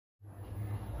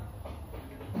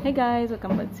Hey guys,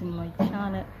 welcome back to my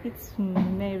channel. It's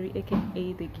Mary,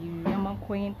 aka the Giriama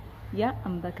Queen. Yeah,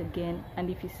 I'm back again,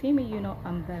 and if you see me, you know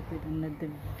I'm back with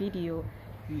another video.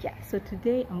 Yeah, so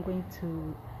today I'm going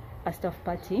to a staff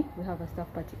party. We have a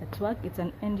staff party at work. It's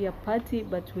an end year party,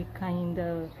 but we kind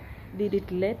of did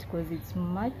it late because it's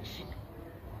March.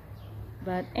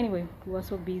 But anyway, we were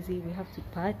so busy, we have to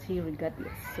party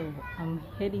regardless. So I'm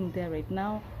heading there right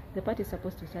now. The party is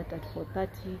supposed to start at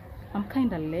 4:30. I'm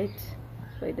kind of late,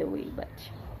 by the way, but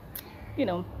you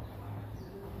know,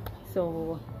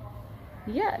 so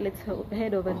yeah, let's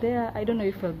head over there. I don't know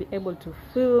if I'll be able to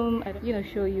film,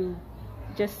 show you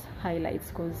just highlights,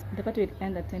 because the party will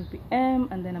end at 10 p.m.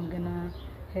 and then I'm gonna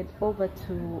head over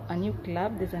to a new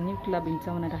club. There's a new club in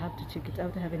town and I have to check it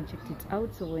out. I haven't checked it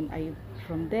out, so when I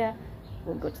from there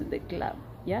we'll go to the club.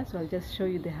 Yeah, so I'll just show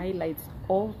you the highlights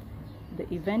of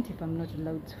the event if I'm not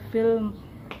allowed to film.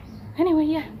 Anyway,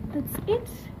 yeah, that's it.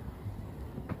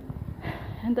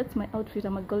 And that's my outfit.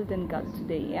 I'm a golden girl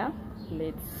today. Yeah,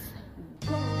 let's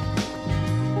go.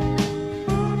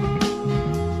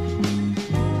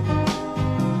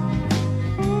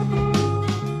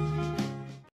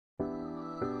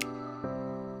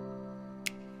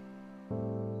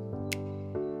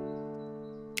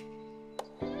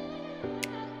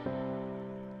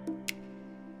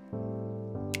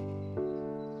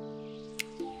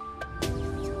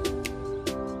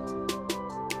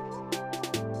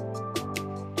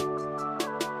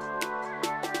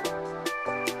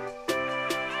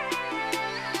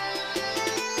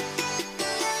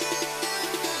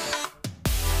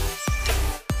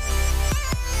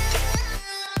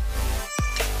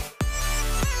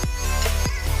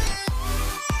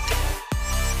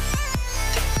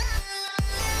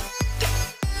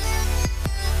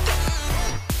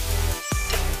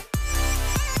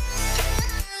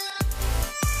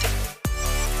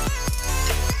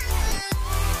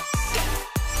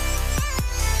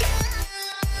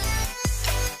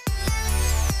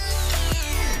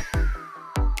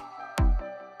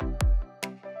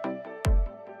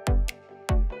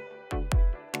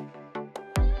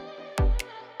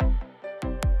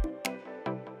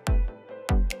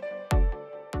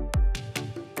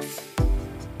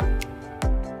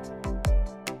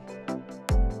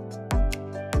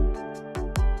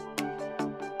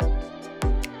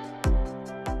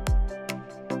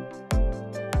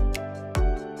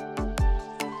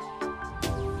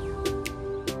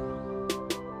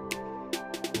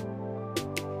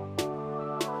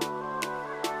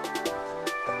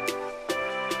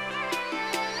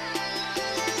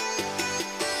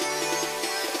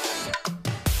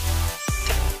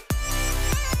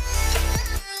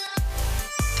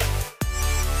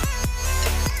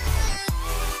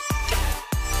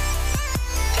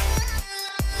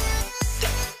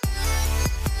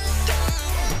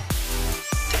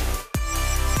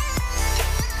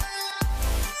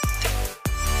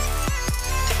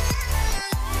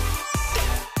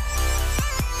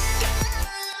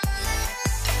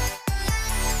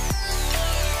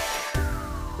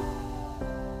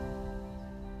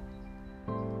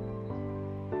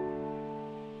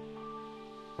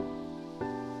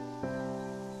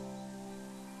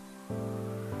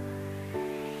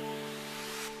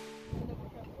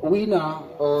 Winner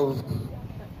of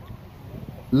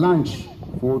lunch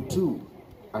for two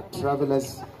at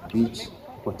Travelers Beach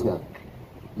Hotel.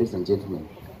 Ladies and gentlemen,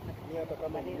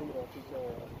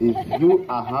 if you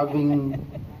are having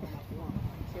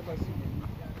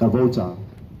a voucher,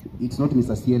 it's not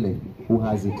Mr. Siele who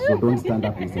has it, so don't stand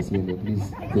up, Mr. Siele,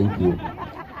 please. Thank you.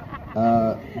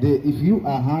 If you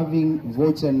are having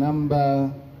voucher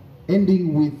number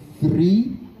ending with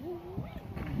 3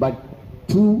 but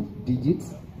 2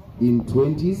 digits in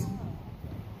 20s,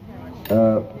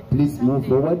 please move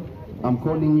forward. I'm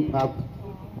calling up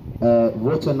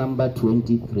voucher number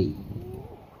 23.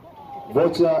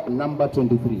 Voucher number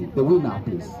 23. The winner,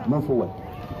 please move forward.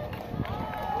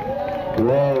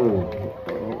 Wow.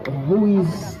 Who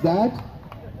is that?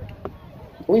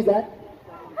 Who is that?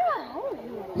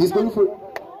 He's going for.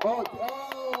 Oh.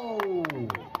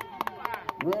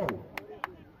 Wow.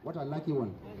 What a lucky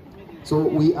one. So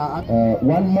we are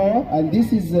one more, and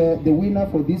this is the winner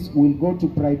for this. Will go to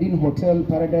Pride Hotel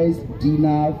Paradise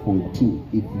dinner for 2.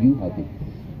 If you have it,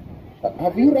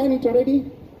 have you run it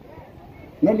already?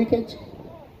 No leakage.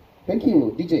 Thank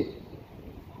you, DJ.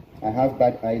 I have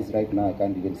bad eyes right now. I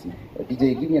can't even see.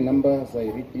 DJ, give me a number as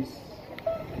I read this.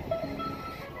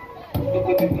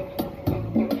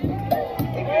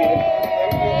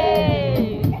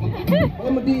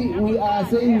 MD, we are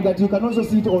saying that you can also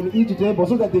sit on each table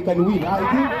so that they can win. I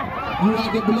think you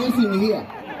are the blessing here.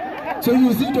 So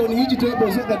you sit on each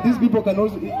table so that these people can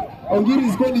also... Ongiri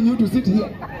is calling you to sit here.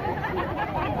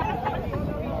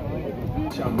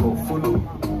 Chango fulu,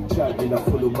 chaji na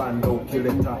fulu bando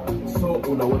kileta. So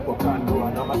unawekwa kando,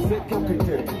 na maseke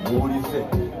ukitete, muulize.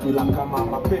 Ila kama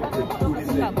mapepe,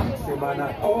 tulize. Semana,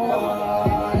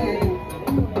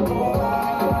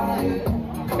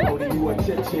 kama ulijua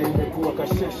cheche, imekuwa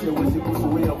kasheshe, wezi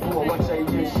kuzuia kuwa wacha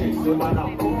inyeshe. Semana,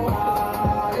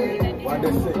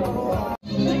 wadese.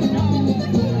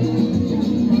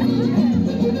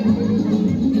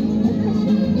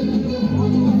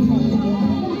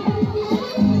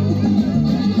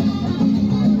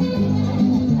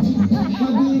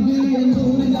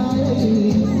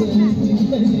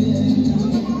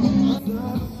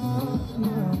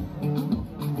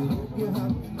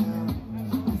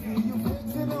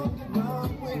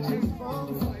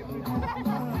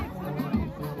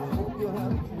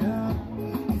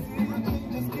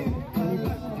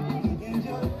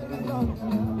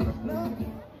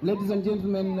 Ladies and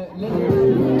gentlemen,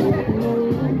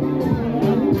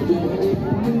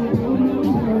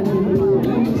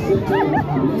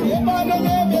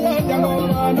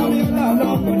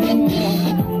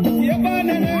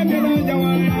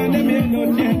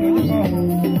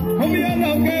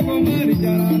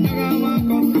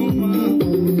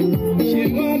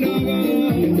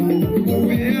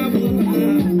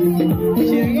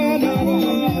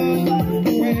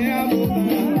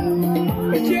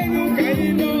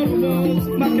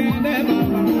 Makende